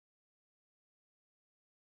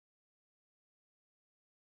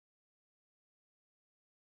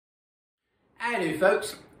Hello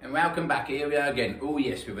folks, and welcome back. Here we are again. Oh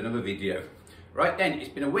yes, with another video. Right then, it's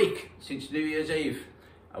been a week since New Year's Eve.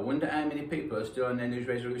 I wonder how many people are still on their New Year's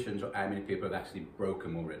resolutions or how many people have actually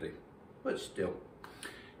broken them already. But still.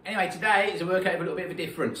 Anyway, today is a workout with a little bit of a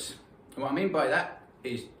difference. And what I mean by that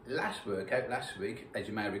is last workout, last week, as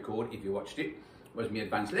you may recall if you watched it, was my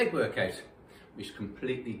advanced leg workout, which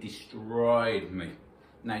completely destroyed me.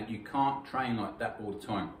 Now, you can't train like that all the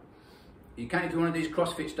time. You can if you're one of these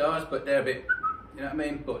CrossFit stars, but they're a bit, you know what I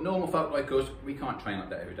mean? But normal folk like us, we can't train like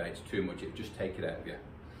that every day. It's too much, it'll just take it out of you.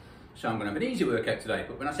 So I'm gonna have an easy workout today,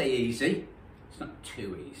 but when I say easy, it's not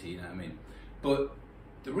too easy, you know what I mean? But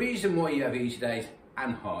the reason why you have easy days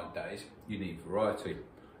and hard days, you need variety.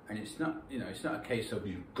 And it's not, you know, it's not a case of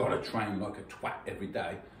you've gotta train like a twat every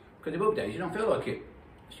day, because there will be days you don't feel like it.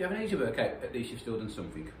 So you have an easy workout, at least you've still done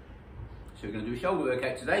something. So we're gonna do a shoulder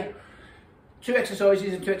workout today. 2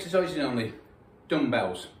 exercises and 2 exercises only,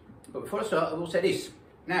 dumbbells. But before I start, I will say this.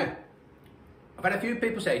 Now, I've had a few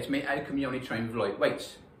people say to me, how come you only train with light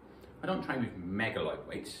weights? I don't train with mega light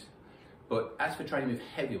weights, but as for training with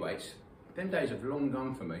heavy weights, them days have long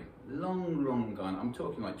gone for me. Long, long gone. I'm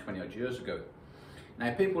talking like 20 odd years ago.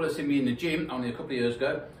 Now, people have seen me in the gym only a couple of years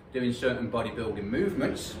ago doing certain bodybuilding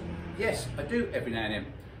movements. Yes, I do every now and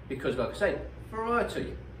then, because like I say,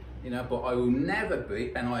 variety. You know, but I will never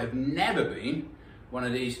be, and I have never been, one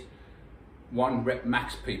of these 1 rep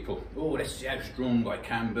max people. Oh, let's see how strong I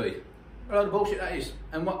can be. A lot of bullshit that is.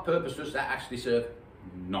 And what purpose does that actually serve?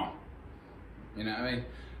 None. You know what I mean?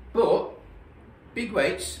 But big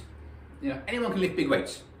weights, you know, anyone can lift big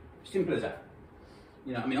weights. Simple as that.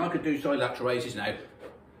 You know, I mean, I could do side lateral raises now.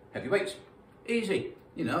 Heavy weights, easy.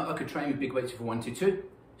 You know, I could train with big weights if I wanted to.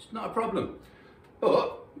 It's not a problem.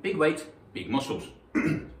 But big weights, big muscles.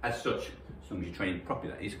 As such, as long as you train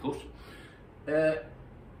properly, that is, of course. But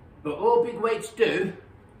all big weights do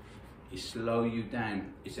is slow you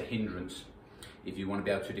down. It's a hindrance. If you want to be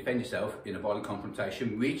able to defend yourself in a violent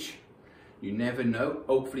confrontation, which you never know,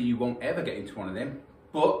 hopefully you won't ever get into one of them.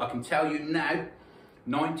 But I can tell you now,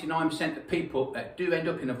 99% of people that do end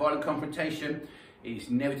up in a violent confrontation, it's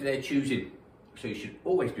never to their choosing. So you should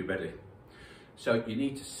always be ready. So you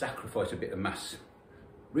need to sacrifice a bit of mass.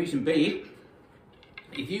 Reason being,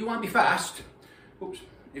 if you want to be fast,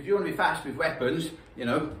 if you want to be fast with weapons, you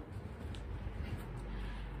know,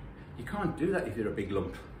 you can't do that if you're a big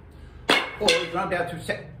lump. Or if you want to be able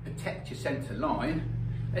to protect your centre line,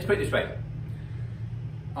 let's put it this way.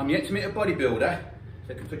 I'm yet to meet a bodybuilder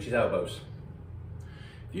that can touch his elbows.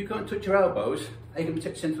 If you can't touch your elbows, they can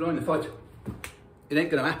protect the centre line in the fight. It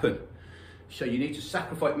ain't going to happen. So you need to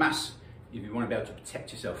sacrifice mass if you want to be able to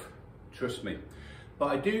protect yourself. Trust me. But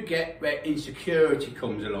I do get where insecurity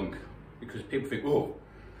comes along, because people think, oh,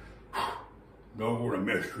 don't want to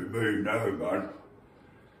mess with me now, man.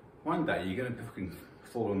 One day you're going to fucking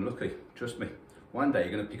fall unlucky, trust me. One day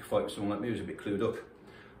you're going to pick a fight with someone like me who's a bit clued up.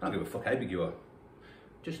 I don't give a fuck how big you are.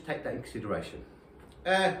 Just take that in consideration.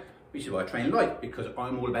 Which is why I train light, because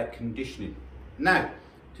I'm all about conditioning. Now,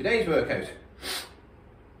 today's workout.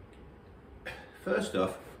 First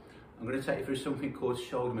off, I'm going to take you through something called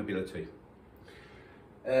shoulder mobility.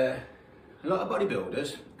 A lot of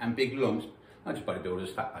bodybuilders and big lumps, not just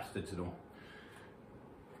bodybuilders, fat bastards and all,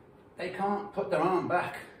 they can't put their arm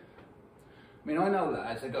back. I mean, I know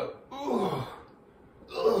lads, they go, oh,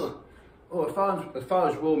 oh, oh, as far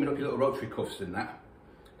as warming up your little rotary cuffs and that,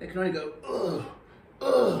 they can only go, oh,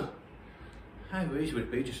 oh. How easy would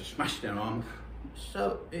it be just to smash their arm? It's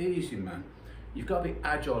so easy, man. You've got to be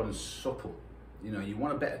agile and supple. You know, you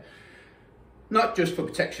want a better, not just for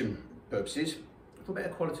protection purposes, for better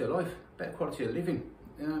quality of life, better quality of living.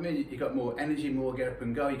 You know what I mean? You got more energy, more get up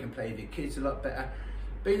and go, you can play with your kids a lot better.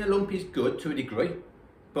 Being a lump is good to a degree,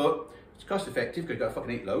 but it's cost effective because you've got to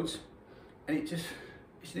fucking eat loads, and it's an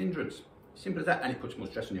hindrance. Simple as that, and it puts more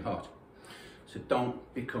stress on your heart. So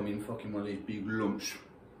don't become in fucking one of these big lumps.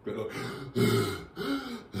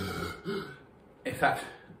 In fact,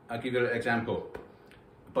 I'll give you an example.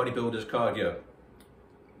 Bodybuilder's cardio,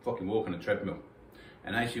 fucking walk on a treadmill.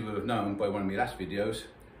 And as you will have known by one of my last videos,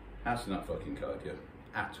 that's not fucking cardio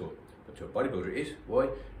at all. But to a bodybuilder it is. Why?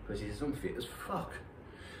 Because he's unfit as fuck.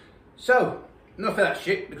 So, enough of that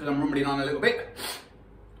shit, because I'm rumbling on a little bit.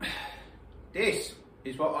 This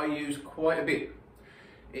is what I use quite a bit.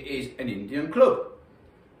 It is an Indian club.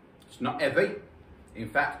 It's not heavy. In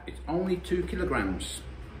fact, it's only 2 kilograms.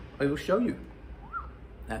 I will show you.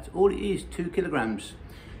 That's all it is, 2 kilograms.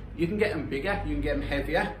 You can get them bigger, you can get them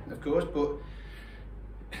heavier, of course, but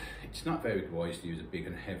it's not very wise to use a big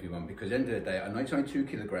and heavy one, because at the end of the day, I know it's only 2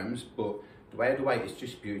 kilograms, but the way the weight is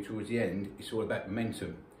distributed towards the end, it's all about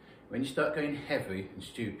momentum. When you start going heavy and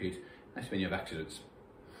stupid, That's when you have accidents.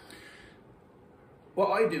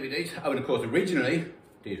 What I do with these, of course originally,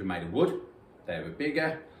 these were made of wood, they were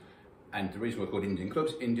bigger, and the reason we're called Indian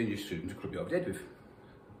clubs, Indian used to to club you over the head with.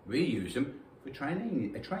 We use them for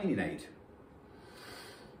training, a training aid.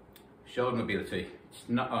 Shoulder mobility, it's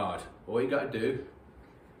not hard. All you got to do,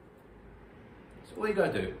 that's all you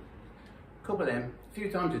got to do. A couple of them, a few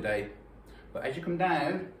times a day, but as you come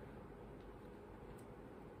down,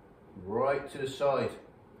 right to the side,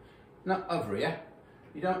 not over here.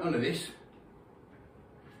 You don't want this.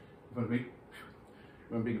 You want to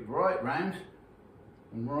bring it right round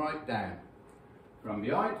and right down. From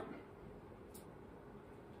behind.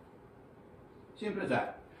 Simple as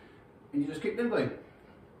that. And you just keep them going.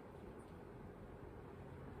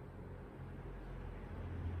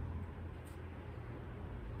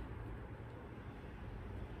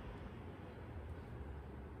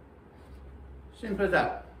 Simple as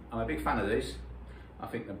that. I'm a big fan of these. I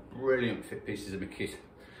think they're brilliant fit pieces of a kit.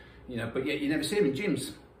 You know, but yet you never see them in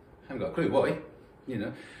gyms. I haven't got a clue why, you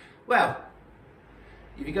know. Well,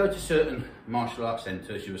 if you go to certain martial arts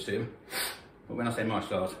centres, you will see them. But when I say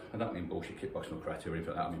martial arts, I don't mean bullshit kickboxing or karate or anything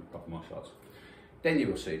like that, I mean proper martial arts. Then you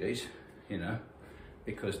will see these, you know,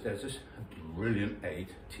 because they're just a brilliant aid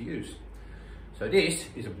to use. So this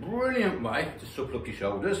is a brilliant way to supple up your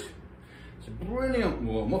shoulders. It's a brilliant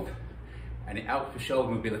warm-up, and it helps with shoulder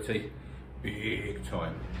mobility big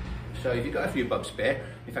time. So if you've got a few bob spare,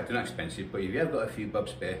 in fact they're not expensive, but if you have got a few bob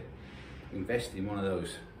spare, invest in one of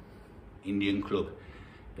those Indian club.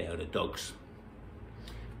 They are the dogs.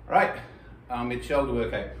 Right, with shoulder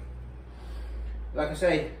workout. Like I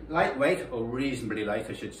say, lightweight, or reasonably light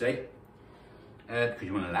I should say, because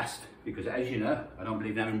you want to last, because as you know, I don't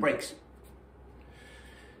believe in having breaks.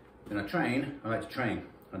 When I train, I like to train.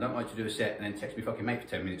 I don't like to do a set and then text me fucking mate for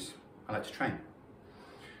 10 minutes. I like to train.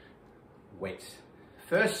 Weights.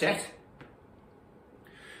 First set,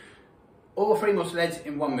 all three muscle heads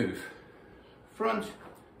in one move. Front,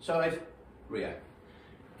 side, rear.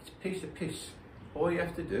 It's a piece of piss. All you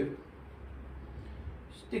have to do,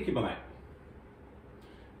 stick your bum out.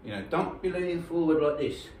 You know, don't be leaning forward like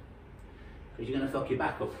this, because you're going to fuck your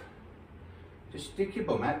back up. Just stick your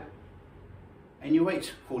bum out, and your weights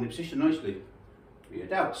fall in position nicely. Rear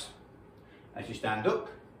delts. As you stand up,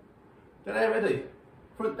 they're ready.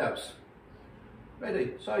 Front delts.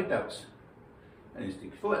 Ready, side delts. And then stick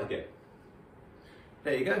your foot out again.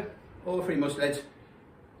 There you go. All three muscle heads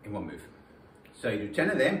in one move. So you do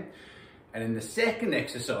 10 of them. And then the second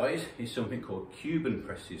exercise is something called Cuban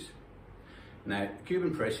presses. Now,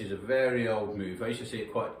 Cuban press is a very old move. I used to see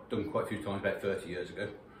it done quite a few times about 30 years ago.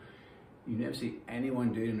 You never see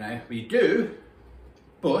anyone doing them now. Well, you do,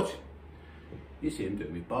 but you see them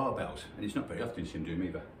doing with barbells. And it's not very often you see them doing them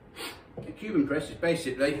either. A Cuban press is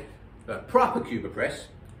basically a proper Cuban press.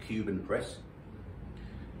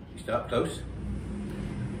 You start close,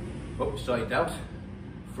 up side delt,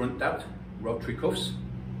 front delt, rotary cuffs,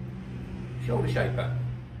 shoulder shaper.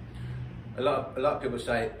 A lot of people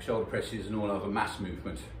say shoulder press is an all over mass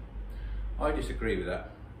movement. I disagree with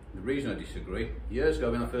that. The reason I disagree, years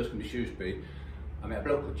ago when I first came to Shrewsbury, I met a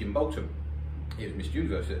bloke called Jim Bolton. He was Mr.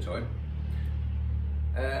 Universe at the time.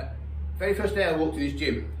 Very first day I walked in his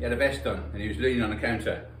gym, he had a vest on and he was leaning on the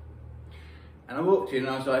counter. And I walked in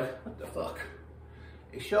and I was like, what the fuck?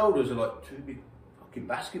 His shoulders are like two big fucking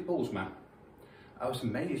basketballs, man. I was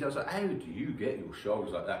amazed. I was like, how do you get your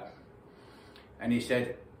shoulders like that? And he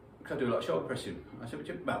said, because I do a lot of shoulder pressing. I said,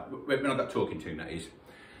 well, when I got talking to him, that is.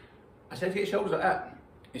 I said, to get your shoulders like that.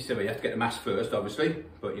 He said, well, you have to get the mass first, obviously.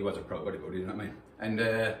 But he was a pro bodybuilder, you know what I mean? And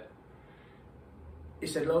he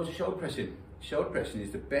said, loads of shoulder pressing. Shoulder pressing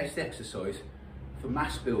is the best exercise for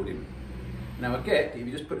mass building. Now I get, if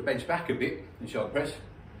you just put the bench back a bit and shoulder press,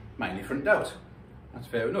 mainly front delt. That's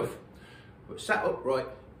fair enough. But sat upright,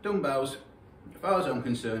 dumbbells, as far as I'm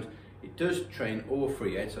concerned, it does train all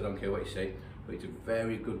three heads, I don't care what you say, but it's a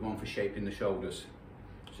very good one for shaping the shoulders.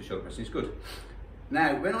 So shoulder pressing is good.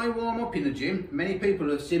 Now, when I warm up in the gym, many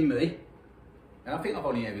people have seen me, and I think I've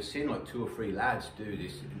only ever seen like 2 or 3 lads do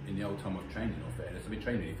this in the old time of training, in all fairness. I've been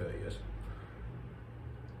training nearly 30 years.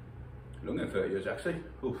 Longer than 30 years actually.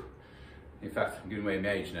 Oof. In fact, I'm giving away my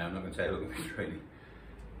age now, I'm not going to say how long I've been training.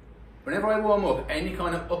 Whenever I warm up, any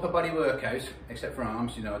kind of upper body workout, except for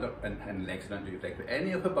arms, you know, and legs, I don't do legs, but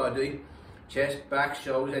any upper body, chest, back,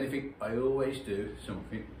 shoulders, anything, I always do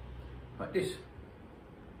something like this.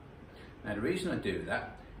 Now the reason I do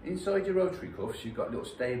that, inside your rotary cuffs, you've got little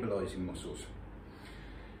stabilising muscles.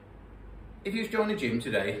 If you join the gym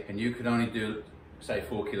today and you can only do, say,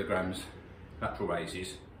 4 kilograms lateral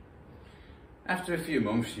raises, after a few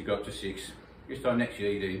months you got to 6, this time next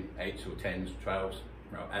year you're doing 8s or 10s, 12s,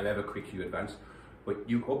 right, however quick you advance, but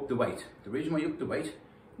you up the weight. The reason why you up the weight,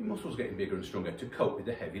 your muscles getting bigger and stronger to cope with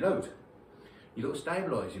the heavy load. Your little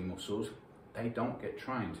stabilising muscles, they don't get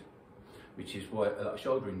trained, which is why a lot of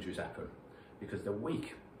shoulder injuries happen, because they're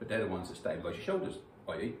weak, but they're the ones that stabilise your shoulders,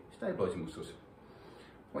 i.e. stabilising muscles.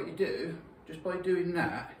 What you do, just by doing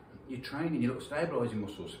that, you're training your little stabilising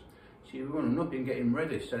muscles. So you're running up and getting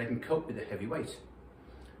ready so they can cope with the heavy weight.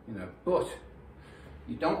 You know, but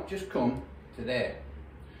you don't just come to there.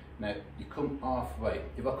 Now, you come halfway.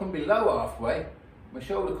 If I come below halfway, my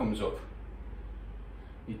shoulder comes up.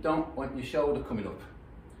 You don't want your shoulder coming up.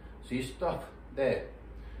 So you stop there.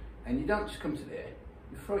 And you don't just come to there,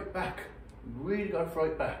 you throw it back. You really got to throw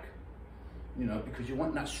it back. You know, because you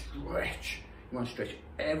want that stretch. You want to stretch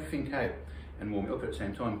everything out and warm it up at the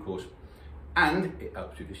same time, of course. And it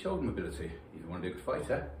helps with your shoulder mobility. If you want to be a good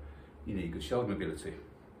fighter, you need good shoulder mobility.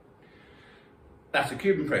 That's a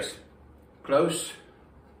Cuban press. Close.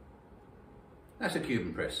 That's a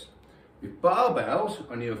Cuban press. With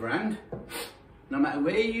barbells, on the other hand, no matter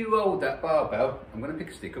where you hold that barbell, I'm going to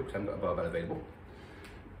pick a stick up because I haven't got a barbell available.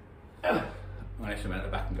 Unless I'm at the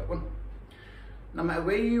back and got one. No matter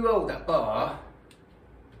where you hold that bar,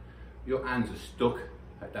 your hands are stuck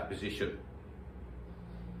at that position.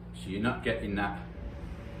 So you're not getting that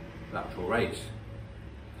lateral raise.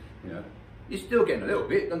 You know, you're still getting a little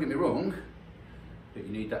bit, don't get me wrong, but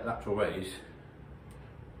you need that lateral raise.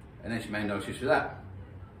 And then you may notice for that.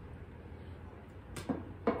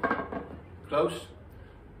 Close,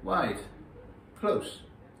 wide, close,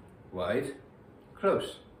 wide,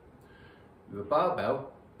 close. With a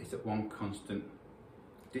barbell, it's at one constant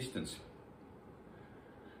distance.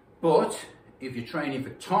 But if you're training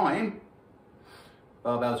for time,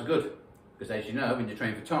 barbells are good. Because as you know, when you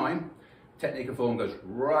train for time, technique and form goes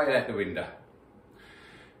right out the window.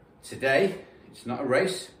 Today, it's not a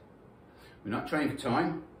race. We're not training for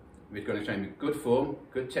time. We're going to train with good form,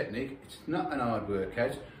 good technique. It's not an hard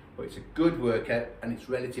workout, but it's a good workout and it's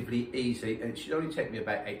relatively easy, and it should only take me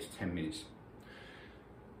about 8 to 10 minutes.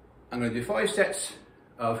 I'm going to do 5 sets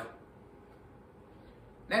of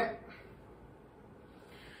now,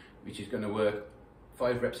 which is going to work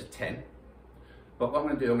 5 reps of 10. But what I'm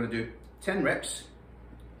going to do, I'm going to do 10 reps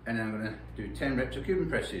and then I'm going to do 10 reps of Cuban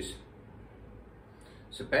presses.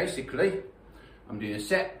 So basically, I'm doing a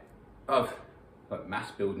set of like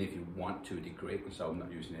mass building if you want to a degree, and so I'm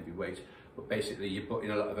not using heavy weights, but basically you're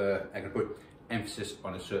putting a lot of, I'm going to put emphasis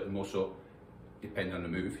on a certain muscle depending on the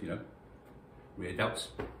move, you know, rear delts,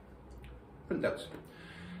 front delts.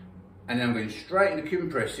 And then I'm going straight into Cuban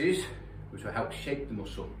presses, which will help shape the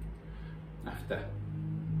muscle after,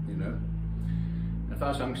 you know. And as far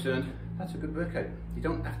as I'm concerned, that's a good workout. You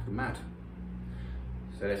don't have to go mad.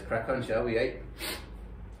 So let's crack on, shall we, eh?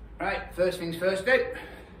 Right, first things first, then.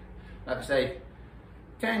 Like I say,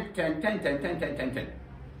 10, 10, 10, 10, 10, 10, 10, 10.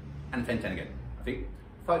 And 10, 10 again. I think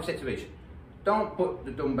 5 sets of each. Don't put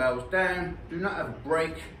the dumbbells down. Do not have a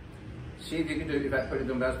break. See if you can do it without putting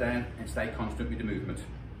the dumbbells down and stay constant with the movement.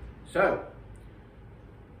 So,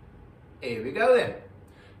 here we go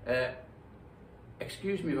then.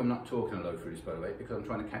 Excuse me if I'm not talking a lot through this, by the way, because I'm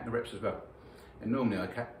trying to count the reps as well. And normally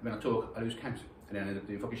when I talk, I lose count and then I end up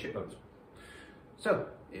doing fucking shitloads. So,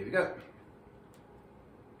 here we go.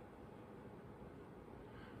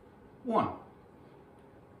 1,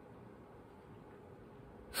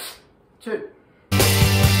 2.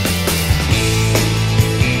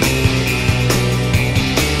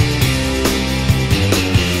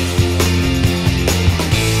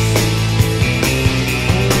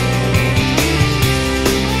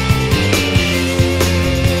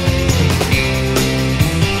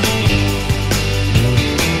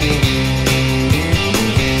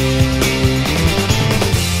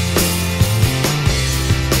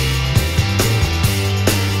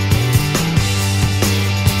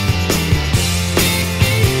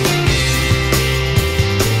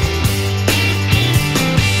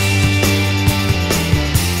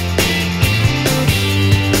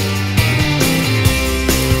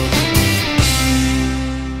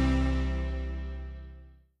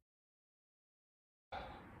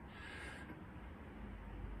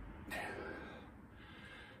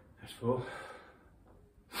 That's 4.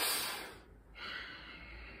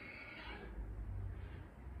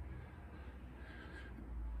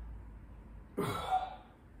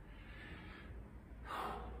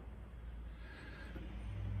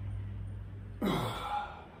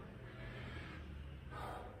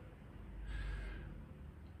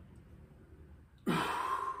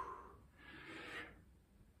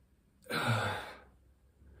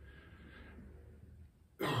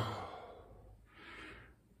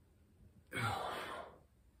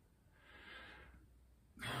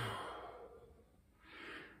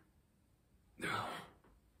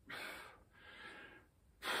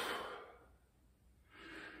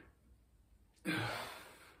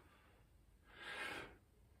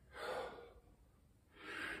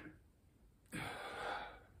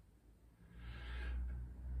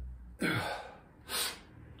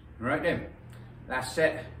 Last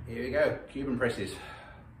set, here we go, Cuban presses.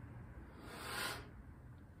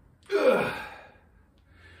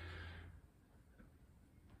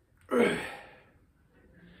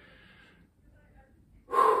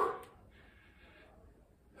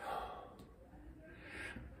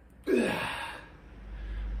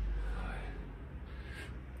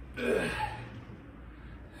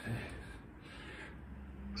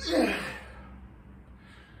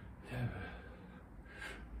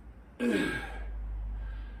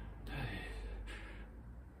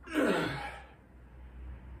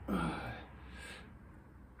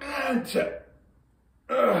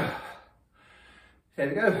 There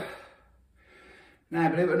we go. Now,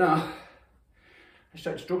 believe it or not, I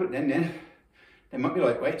started struggling then. They might be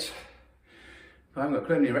lightweights. I haven't got a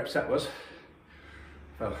clue how many reps that was.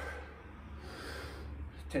 Well,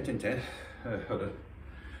 10, 10, 10. Hold on.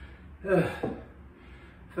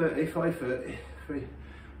 30, 530,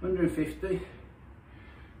 150,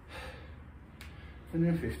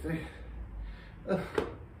 150. Oh,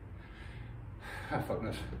 fuck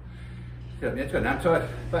knows. Yeah, it's good now. So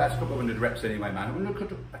that's a couple of hundred reps anyway, man.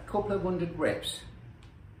 A couple of hundred reps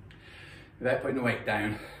without putting the weight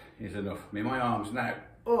down is enough. I mean, my arms now,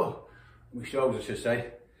 oh, my shoulders, I should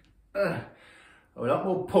say, are a lot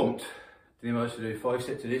more pumped than I used to do 5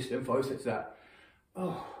 sets of this, then 5 sets of that.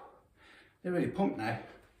 Oh, they're really pumped now.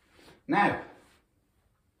 Now,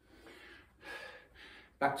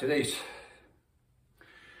 back to these.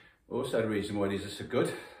 Also the reason why these are so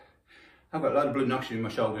good, I've got a lot of blood and oxygen in my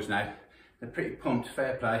shoulders now. They're pretty pumped,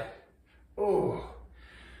 fair play. Oh,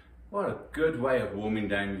 what a good way of warming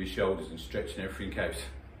down with your shoulders and stretching everything out.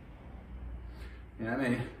 You know what I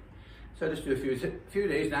mean? So just do a few of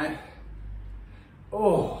these now.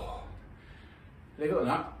 Oh, believe it or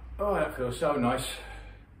not, oh, that feels so nice.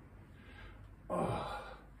 Oh,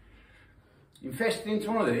 investing into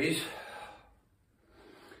one of these,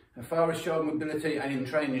 as far as shoulder mobility and in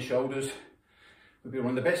training your shoulders, would be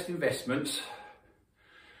one of the best investments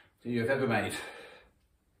that you've ever made,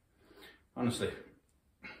 honestly.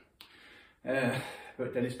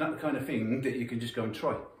 But then it's not the kind of thing that you can just go and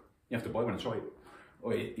try. You have to buy one and try it,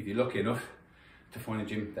 or if you're lucky enough to find a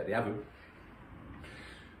gym that they have them.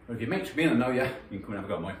 Or if your mates come in and know you, you can come and have a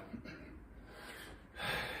go at mine.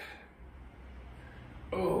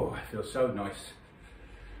 Oh, it feels so nice.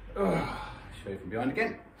 Oh, show you from behind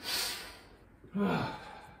again. Oh.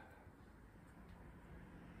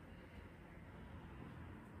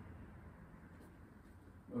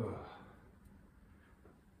 Oh.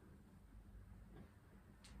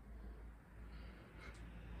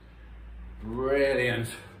 Brilliant.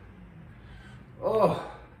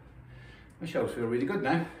 Oh, my shoulders feel really good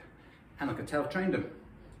now, and I can tell I've trained them.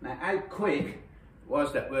 Now, how quick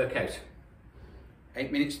was that workout?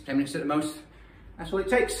 8 minutes, 10 minutes at the most. That's all it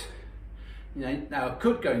takes. You know, now I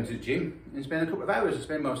could go into the gym and spend a couple of hours and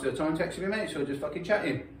spend most of the time texting my mates or just fucking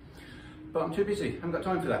chatting, but I'm too busy. I haven't got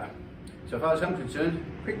time for that. So as far as I'm concerned,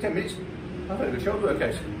 quick 10 minutes, I've had a good shoulder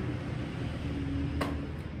workout.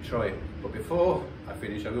 Try it. But before I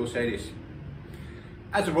finish, I will say this.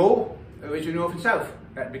 As a rule, I always do north and south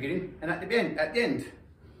at the beginning and at the end.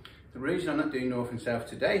 The reason I'm not doing north and south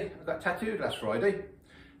today, I got tattooed last Friday.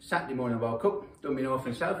 Saturday morning I woke up, done my north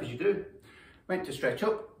and south as you do. Went to stretch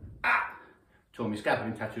up, tore my scab, I've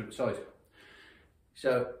been tattooed up the side.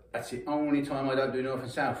 So that's the only time I don't do north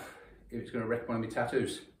and south, if it's going to wreck one of my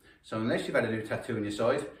tattoos. So unless you've had a new tattoo on your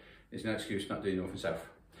side, there's no excuse not doing north and south.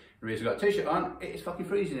 The reason I've got a t-shirt on, it is fucking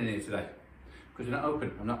freezing in here today. Because we're not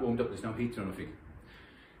open, I'm not warmed up, there's no heater or nothing.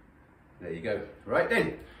 There you go. Right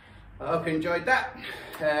then, I hope you enjoyed that.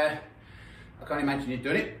 I can't imagine you've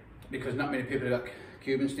done it, because not many people have got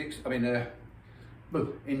Cuban sticks,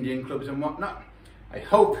 Indian clubs and whatnot. I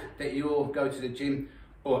hope that you all go to the gym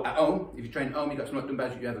or at home. If you train at home, you've got some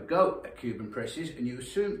dumbbells, you have a go at Cuban presses, and you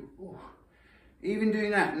assume, ooh, even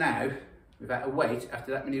doing that now, without a weight,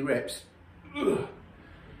 after that many reps,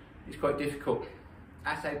 it's quite difficult.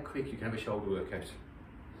 That's how quick you can have a shoulder workout.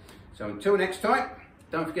 So until next time,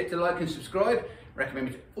 don't forget to like and subscribe. Recommend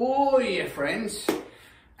me to all your friends.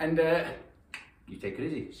 And you take it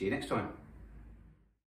easy. See you next time.